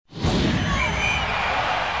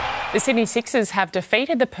The Sydney Sixers have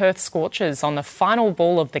defeated the Perth Scorchers on the final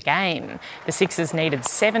ball of the game. The Sixers needed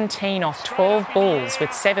 17 off 12 balls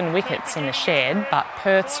with 7 wickets in the shed, but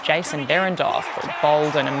Perth's Jason Behrendorff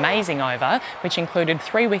bowled an amazing over, which included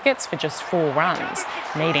 3 wickets for just 4 runs.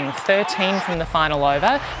 Needing 13 from the final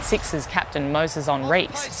over, Sixers captain Moses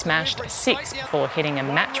Rees smashed 6 before hitting a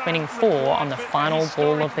match-winning 4 on the final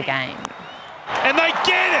ball of the game. And they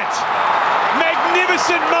get it!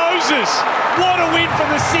 Magnificent Moses! What a win for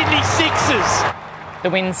the Sydney Sixers! The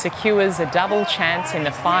win secures a double chance in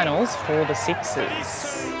the finals for the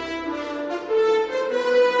Sixers.